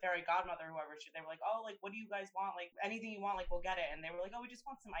the fairy godmother, they were like, "Oh, like, what do you guys want? Like, anything you want, like, we'll get it." And they were like, "Oh, we just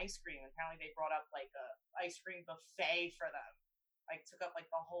want some ice cream." And apparently they brought up, like, a ice cream buffet for them. Like, took up, like,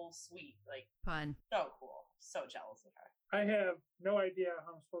 the whole suite. Like, Fun. so cool. So jealous of her. I have no idea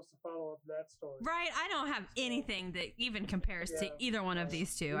how I'm supposed to follow up that story. Right? I don't have anything that even compares to Yeah. either one of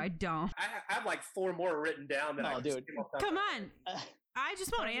these two. I don't. I have like 4 more written down that No, I can dude. skim off top Come of on. I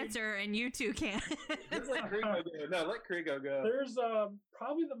just won't answer, and you two can. Let's let Krigo go. No, let Krigo go. There's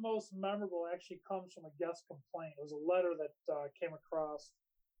probably the most memorable actually comes from a guest complaint. It was a letter that came across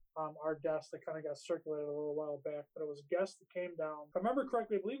our desk that kind of got circulated a little while back, but it was a guest that came down. If I remember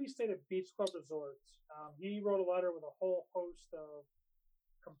correctly, I believe he stayed at Beach Club Resorts. He wrote a letter with a whole host of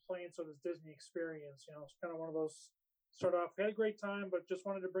complaints of his Disney experience. You know, it's kind of one of those start off, had a great time, but just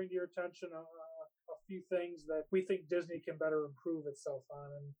wanted to bring to your attention a few things that we think Disney can better improve itself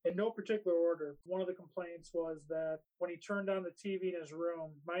on. And in no particular order, one of the complaints was that when he turned on the TV in his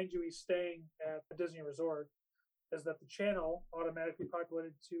room, mind you, he's staying at a Disney resort, is that the channel automatically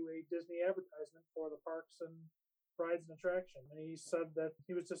populated to a Disney advertisement for the parks and rides and attractions. And he said that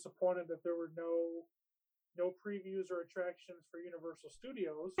he was disappointed that there were no previews or attractions for Universal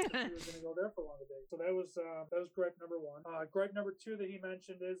Studios. He was going to go there for one of the days. So that was gripe number one. Gripe number two that he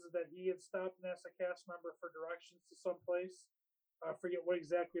mentioned is that he had stopped and asked a cast member for directions to someplace. I forget what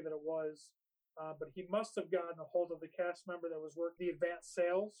exactly that it was. But he must have gotten a hold of the cast member that was working the advanced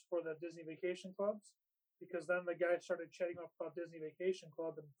sales for the Disney Vacation Clubs, because then the guy started chatting up about Disney Vacation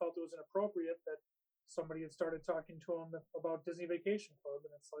Club and felt it was inappropriate that somebody had started talking to him about Disney Vacation Club.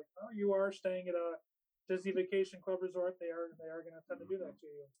 And it's like, oh, you are staying at a Disney Vacation Club resort. They are going to tend to do that to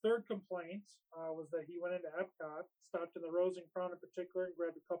you. Third complaint was that he went into Epcot, stopped in the Rose and Crown in particular, and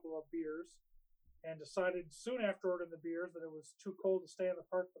grabbed a couple of beers, and decided soon after ordering the beers that it was too cold to stay in the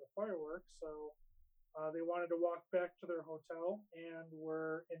park for the fireworks. So they wanted to walk back to their hotel and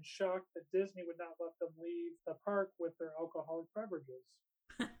were in shock that Disney would not let them leave the park with their alcoholic beverages.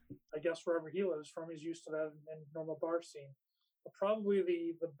 I guess wherever he lives from, he's used to that in normal bar scene. Probably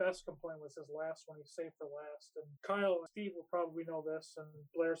the best complaint was his last one. He saved for last. And Kyle and Steve will probably know this, and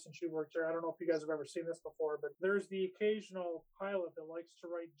Blair, since you worked there, I don't know if you guys have ever seen this before, but there's the occasional pilot that likes to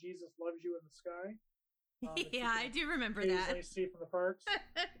write "Jesus loves you" in the sky. Yeah, I do remember that. You see from the parks.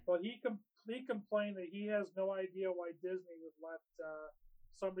 Well, he complained that he has no idea why Disney would let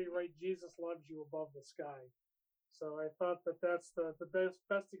somebody write "Jesus loves you" above the sky. So I thought that's the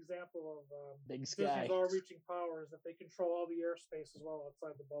best example of Big Sky. Disney's all-reaching power is that they control all the airspace as well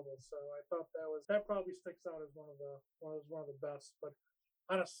outside the bubble. So I thought that probably sticks out as one of the best. But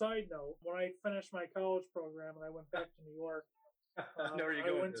on a side note, when I finished my college program and I went back to New York, I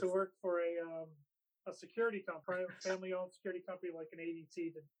went to work for a security company, family-owned security company like an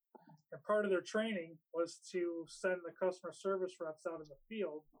ADT. And part of their training was to send the customer service reps out in the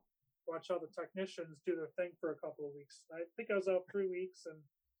field, watch how the technicians do their thing for a couple of weeks. I think I was out 3 weeks, and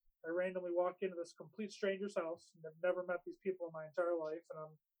I randomly walk into this complete stranger's house, and I've never met these people in my entire life.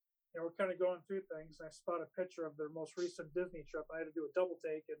 And we're kind of going through things, and I spot a picture of their most recent Disney trip. I had to do a double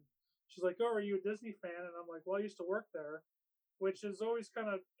take, and she's like, "Oh, are you a Disney fan?" And I'm like, "Well, I used to work there," which is always kind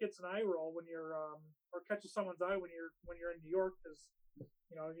of gets an eye roll when you're or catches someone's eye when you're in New York, because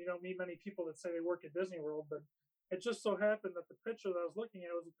you don't meet many people that say they work at Disney World. But it just so happened that the picture that I was looking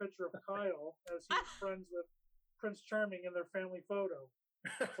at was a picture of Kyle as he was friends with Prince Charming in their family photo.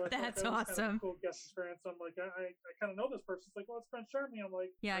 So That's that was awesome. Kind of a cool guest experience. I'm like, I kind of know this person. It's like, well, it's Prince Charming. I'm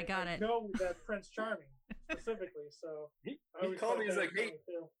like, Yeah, I got it. know that Prince Charming specifically. So he called me. He's like, "Hey,"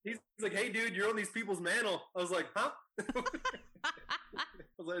 he's like, "Hey, dude, you're on these people's mantle." I was like, "Huh?"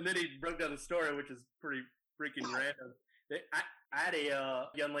 And then he broke down the story, which is pretty freaking random. I had a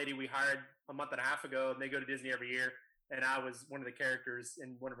young lady we hired a month and a half ago, and they go to Disney every year. And I was one of the characters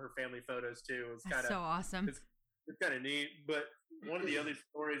in one of her family photos too. It was kind of so awesome. It's kind of neat. But one of the other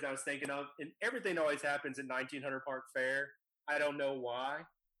stories I was thinking of, and everything always happens at 1900 Park Fair. I don't know why,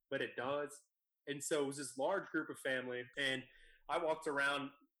 but it does. And so it was this large group of family, and I walked around,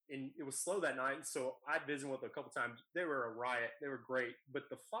 and it was slow that night. And so I'd visited with them a couple times. They were a riot. They were great. But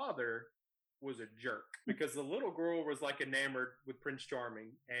the father was a jerk because the little girl was like enamored with Prince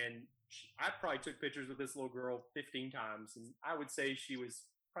Charming, and I probably took pictures with this little girl 15 times, and I would say she was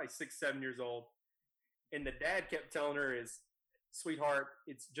probably 6-7 years old. And the dad kept telling her, "Sweetheart,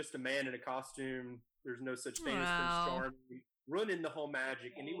 it's just a man in a costume. There's no such thing as Prince Charming," ruining the whole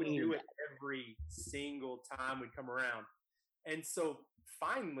magic. And he would do it every single time we'd come around. And so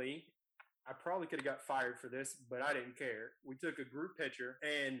finally, I probably could have got fired for this, but I didn't care. We took a group picture,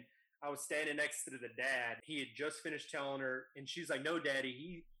 and I was standing next to the dad. He had just finished telling her, and she's like, "No,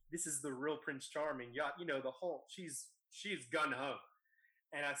 Daddy, this is the real Prince Charming. Yeah, the whole, she's gun ho."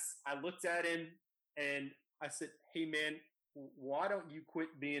 And I looked at him and I said, "Hey man, why don't you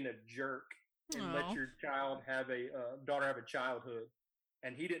quit being a jerk and let your child have daughter have a childhood?"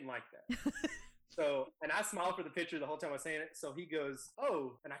 And he didn't like that. So, and I smiled for the picture the whole time I was saying it. So he goes,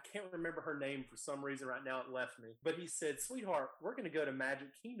 "Oh," and I can't remember her name for some reason right now. It left me. But he said, "Sweetheart, we're going to go to Magic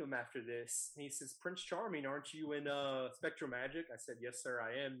Kingdom after this." And he says, "Prince Charming, aren't you in Spectral Magic?" I said, "Yes, sir,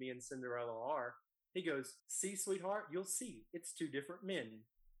 I am. Me and Cinderella are." He goes, "See, sweetheart, you'll see. It's two different men."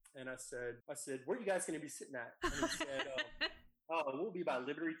 And I said, "Where are you guys going to be sitting at?" And he said, "Oh, we'll be by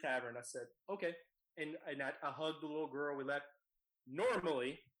Liberty Tavern." I said, "Okay." And I hugged the little girl. We left.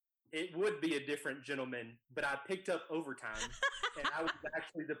 Normally, it would be a different gentleman, but I picked up overtime, and I was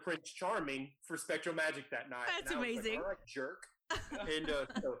actually the Prince Charming for Spectral Magic that night. That's and I was amazing. Like, "All right, jerk." And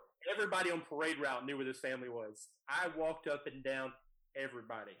so everybody on parade route knew where this family was. I walked up and down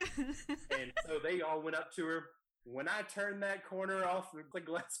everybody. And so they all went up to her. When I turned that corner off the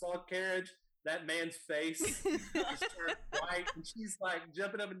glass ball carriage, that man's face just turned white, and she's like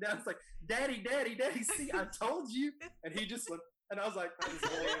jumping up and down. It's like, "Daddy, Daddy, Daddy, see, I told you." And he just went, and I was like, I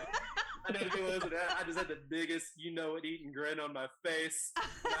just had the biggest, eating grin on my face.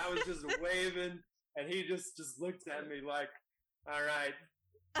 And I was just waving, and he just looked at me like, "All right,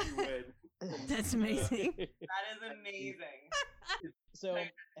 you win." That's amazing. That is amazing. So,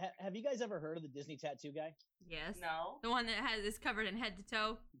 have you guys ever heard of the Disney tattoo guy? Yes. No. The one that is covered in head to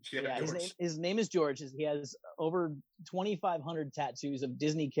toe. Yeah, George. his name is George. He has over 2,500 tattoos of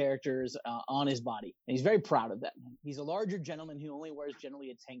Disney characters on his body, and he's very proud of that. He's a larger gentleman who only wears generally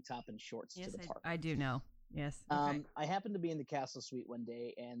a tank top and shorts Yes, to the park. I do know. Yes. Okay. I happened to be in the castle suite one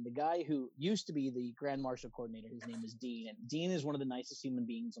day, and the guy who used to be the Grand Marshal Coordinator, his name is Dean, and Dean is one of the nicest human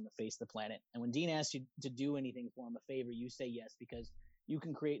beings on the face of the planet. And when Dean asks you to do anything for him, a favor, you say yes, because you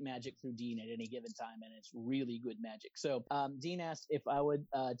can create magic through Dean at any given time, and it's really good magic. So Dean asked if I would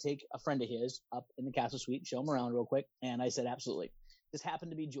take a friend of his up in the castle suite, show him around real quick, and I said absolutely. This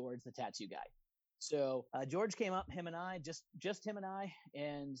happened to be George, the tattoo guy. So George came up, him and I, just him and I,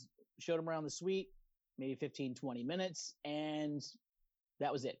 and showed him around the suite, maybe 15, 20 minutes. And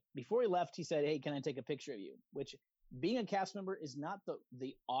that was it. Before he left, he said, "Hey, can I take a picture of you?" Which, being a cast member, is not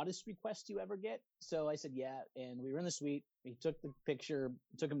the oddest request you ever get. So I said, yeah. And we were in the suite. He took the picture,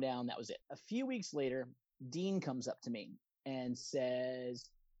 took him down. That was it. A few weeks later, Dean comes up to me and says,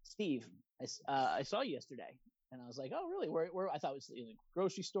 "Steve, I saw you yesterday." And I was like, "Oh, really? Where?" I thought it was in a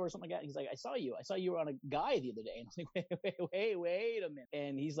grocery store or something like that. He's like, I saw you were on a guy the other day." And I was like, wait a minute.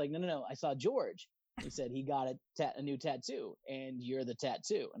 And he's like, no. I saw George. He said he got a new tattoo, and you're the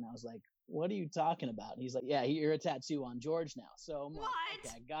tattoo. And I was like, "What are you talking about?" And he's like, "Yeah, you're a tattoo on George now." So I'm like,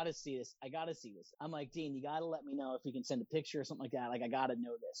 "Okay, I gotta see this. I'm like, "Dean, you gotta let me know if you can send a picture or something like that. Like, I gotta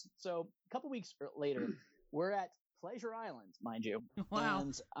know this." So a couple weeks later, we're at Pleasure Island, mind you. Wow.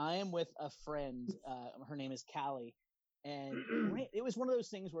 And I am with a friend. Her name is Callie. And it was one of those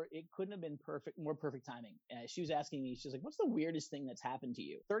things where it couldn't have been more perfect timing. She was asking me, she's like, "What's the weirdest thing that's happened to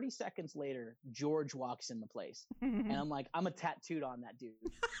you?" 30 seconds later, George walks in the place. And I'm like, "I'm a tattooed on that dude."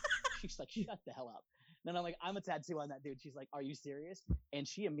 She's like, "Shut the hell up." Then I'm like, "I'm a tattoo on that dude." She's like, "Are you serious?" And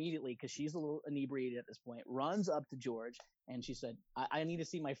she immediately, because she's a little inebriated at this point, runs up to George and she said, I need to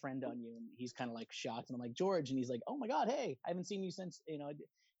see my friend on you. And he's kind of like shocked. And I'm like, "George." And he's like, "Oh my God, hey, I haven't seen you since, you know."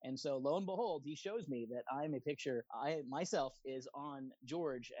 And so lo and behold, he shows me that I'm a picture. I myself is on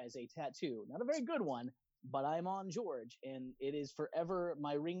George as a tattoo. Not a very good one, but I'm on George. And it is forever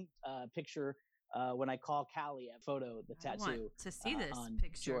my ring picture when I call Callie a photo, the tattoo. I want to see this on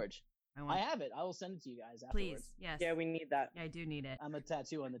picture. George. I have it. I will send it to you guys afterwards. Please, yes. Yeah, we need that. I do need it. I'm a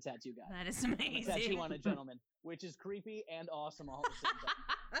tattoo on the tattoo guy. That is I'm amazing. a tattoo on a gentleman, which is creepy and awesome all at the same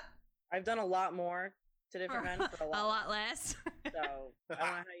time. I've done a lot more to different men for a lot less. So I don't know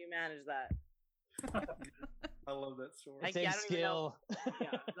how you manage that. I love that story. It takes skill. Yeah,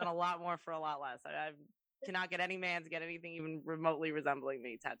 I've done a lot more for a lot less. I cannot get any man to get anything even remotely resembling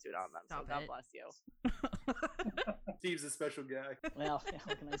me tattooed on them. Stop so God it. bless you. Steve's a special guy. Well,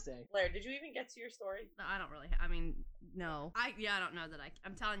 what can I say? Blair, did you even get to your story? No, I don't really. I mean, no. I don't know that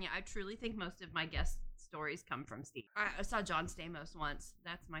I'm telling you, I truly think most of my guest stories come from Steve. I saw John Stamos once.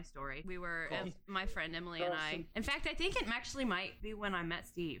 That's my story. We were my friend Emily and I. In fact, I think it actually might be when I met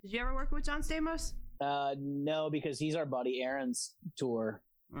Steve. Did you ever work with John Stamos? No, because he's our buddy Aaron's tour.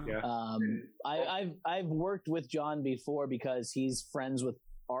 Yeah. I've worked with John before because he's friends with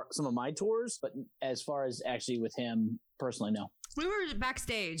some of my tours, but as far as actually with him personally, no. We were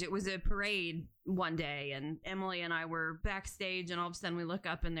backstage. It was a parade one day, and Emily and I were backstage, and all of a sudden we look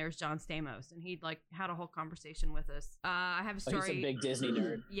up, and there's John Stamos, and he'd like had a whole conversation with us. I have a story. He's a big Disney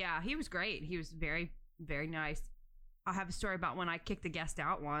nerd. Yeah, he was great. He was very, very nice. I have a story about when I kicked a guest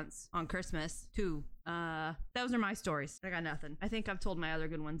out once on Christmas too. Those are my stories. I got nothing. I think I've told my other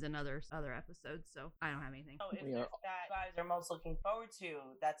good ones in other episodes, so I don't have anything. So if there's that you guys are most looking forward to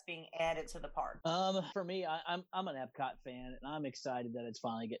that's being added to the park. For me, I'm an Epcot fan, and I'm excited that it's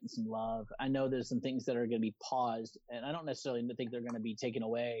finally getting some love. I know there's some things that are going to be paused, and I don't necessarily think they're going to be taken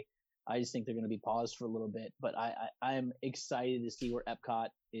away. I just think they're going to be paused for a little bit, but I'm excited to see where Epcot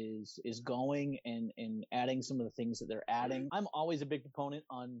is going and adding some of the things that they're adding. I'm always a big proponent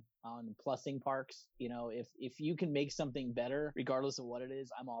on plussing parks. You know, if you can make something better, regardless of what it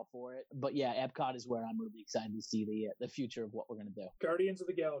is, I'm all for it. But yeah, Epcot is where I'm really excited to see the future of what we're going to do. Guardians of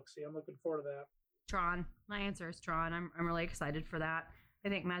the Galaxy. I'm looking forward to that. Tron. My answer is Tron. I'm really excited for that. I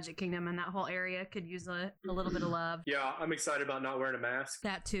think Magic Kingdom and that whole area could use a little bit of love. Yeah, I'm excited about not wearing a mask.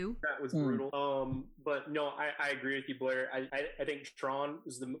 That too. That was brutal. But no, I agree with you, Blair. I think Tron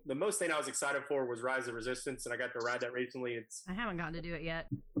was the most thing I was excited for was Rise of Resistance, and I got to ride that recently. I haven't gotten to do it yet.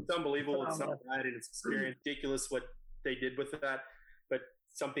 It's unbelievable. It's not bad, and it's experience ridiculous what they did with that. But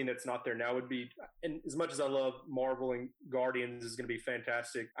something that's not there now would be, and as much as I love Marvel and Guardians is going to be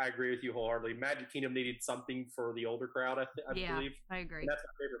fantastic, I agree with you wholeheartedly. Magic Kingdom needed something for the older crowd, I believe. I agree. And that's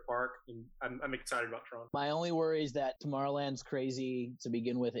my favorite park, and I'm excited about Tron. My only worry is that Tomorrowland's crazy to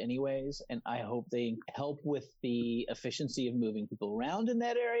begin with anyways, and I hope they help with the efficiency of moving people around in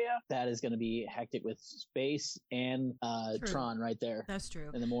that area. That is going to be hectic with space and Tron right there. That's true.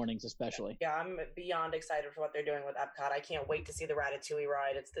 In the mornings especially. Yeah, I'm beyond excited for what they're doing with Epcot. I can't wait to see the Ratatouille ride.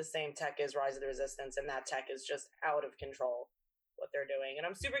 It's the same tech as Rise of the Resistance, and that tech is just out of control. what they're doing. And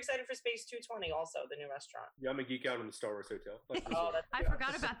I'm super excited for Space 220 also, the new restaurant. Yeah, I'm a geek out on the Star Wars Hotel. Oh, that's I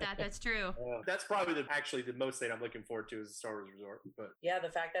forgot about that. That's true. That's probably actually the most thing I'm looking forward to is the Star Wars Resort. But yeah,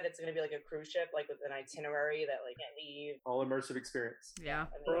 the fact that it's going to be like a cruise ship, like with an itinerary that like can't leave. all immersive experience. Yeah. I mean,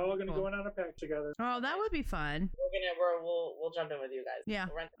 We're all gonna go in on a pack together. Oh, that would be fun. we'll jump in with you guys. Yeah,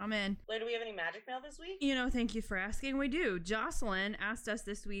 We'll rent- I'm in. Blair, do we have any magic mail this week? You know, thank you for asking. We do. Jocelyn asked us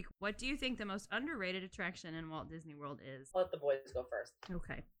this week, what do you think the most underrated attraction in Walt Disney World is? I'll let the boys go first.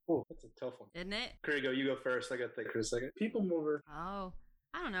 Okay. Oh, that's a tough one. Isn't it? Krigo, you go first. I got to think for a second. People mover. Oh,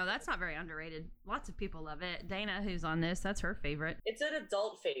 I don't know. That's not very underrated. Lots of people love it. Dana, who's on this, that's her favorite. It's an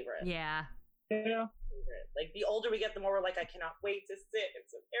adult favorite. Yeah. Yeah. Like the older we get, the more we're like, I cannot wait to sit in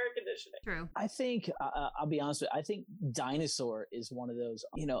some air conditioning. True. I think I'll be honest with you. I think Dinosaur is one of those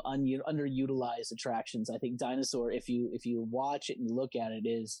underutilized attractions. I think Dinosaur, if you watch it and you look at it,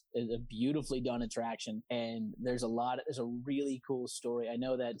 is a beautifully done attraction, and there's a really cool story. I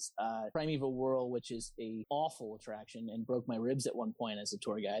know that's Primeval Whirl, which is a awful attraction and broke my ribs at one point as a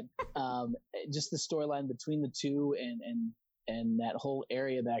tour guide. Just the storyline between the two and that whole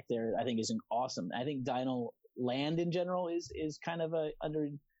area back there, I think is awesome. I think Dino Land in general is kind of a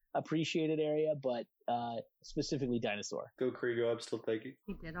underappreciated area, but specifically Dinosaur. Go Krigo, I'm still thinking.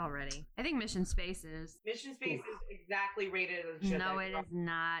 He did already. I think Mission Space is. Mission Space is exactly rated as shit. No, it is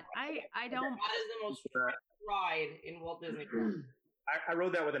not. I don't. That is the most ride in Walt Disney World. I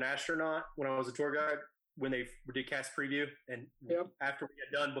rode that with an astronaut when I was a tour guide when they did cast preview, and after we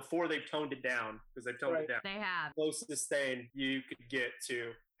got done, before they've toned it down, because they've toned it down. They have. Closest thing you could get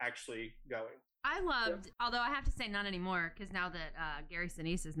to actually going. I loved, although I have to say not anymore, because now that Gary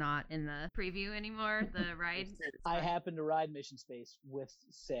Sinise is not in the preview anymore, the ride. I happened to ride Mission Space with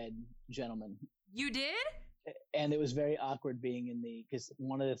said gentleman. You did? And it was very awkward being because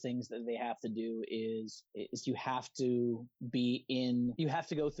one of the things that they have to do is you have to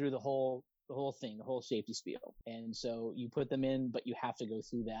go through the whole thing, the whole safety spiel. And so you put them in, but you have to go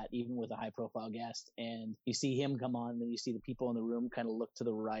through that even with a high profile guest. And you see him come on, and you see the people in the room kind of look to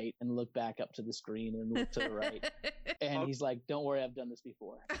the right and look back up to the screen and look to the right. And he's like, don't worry, I've done this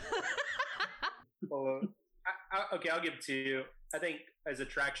before. Well, okay, I'll give it to you. I think as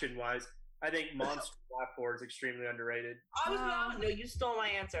attraction wise, I think Monster Black Board is extremely underrated. No, you stole my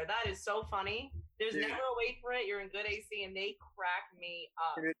answer. That is so funny. There's never a wait for it. You're in good AC, and they crack me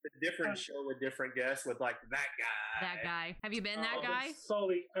up. And it's a different show with different guests with like that guy. That guy. Have you been that guy?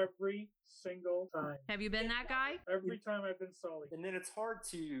 Sully every single time. Have you been that guy? Every time I've been Sully. And then it's hard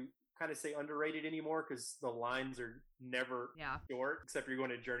to kind of say underrated anymore because the lines are never short, except you're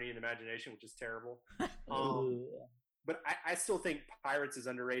going to Journey in Imagination, which is terrible. But I still think Pirates is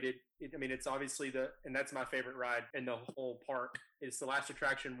underrated. It's obviously and that's my favorite ride in the whole park. It's the last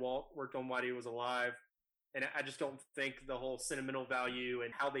attraction Walt worked on while he was alive. And I just don't think the whole sentimental value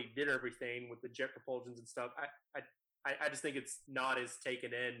and how they did everything with the jet propulsions and stuff, I just think it's not as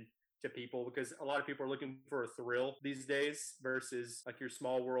taken in to people because a lot of people are looking for a thrill these days versus like your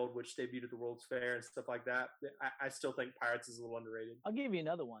Small World, which debuted at the World's Fair and stuff like that. I still think Pirates is a little underrated. I'll give you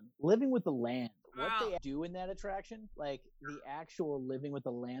another one. Living with the Land. What they do in that attraction, like the actual living with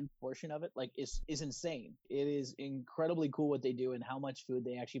the land portion of it, like is insane. It is incredibly cool what they do and how much food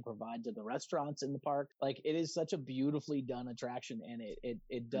they actually provide to the restaurants in the park. Like it is such a beautifully done attraction, and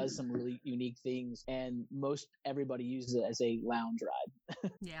it does some really unique things. And most everybody uses it as a lounge ride.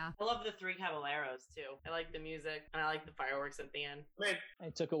 Yeah, I love the Three Caballeros too. I like the music and I like the fireworks at the end. Man, I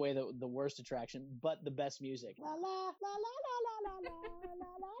took away the worst attraction, but the best music. La la la la la la la la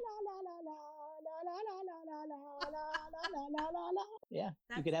la la la la. Yeah,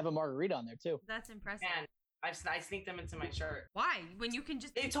 you could have a margarita on there too. That's impressive. And I sneaked them into my shirt. Why? When you can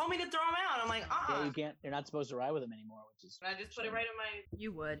just... They told me to throw them out. I'm like, Yeah, you can't. You're not supposed to ride with them anymore, which is... And I just put it right in my...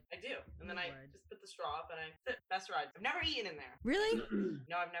 You would. I do. And then I just put the straw up and best ride. I've never eaten in there. Really?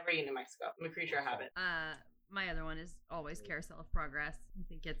 No, I've never eaten in Mexico. I'm a creature of habit. My other one is always Carousel of Progress. I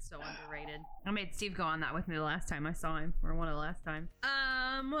think it's so underrated. I made Steve go on that with me the last time I saw him, or one of the last times.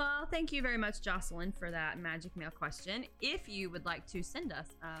 Well, thank you very much, Jocelyn, for that Magic Mail question. If you would like to send us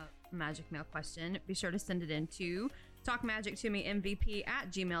a Magic Mail question, be sure to send it in to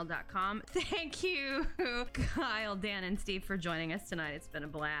talkmagictomemvp@gmail.com. Thank you, Kyle, Dan, and Steve, for joining us tonight. It's been a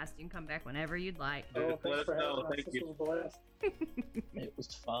blast. You can come back whenever you'd like. Oh, thanks for having us. This was a blast. It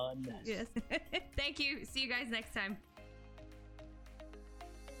was fun. Yes. Thank you. See you guys next time.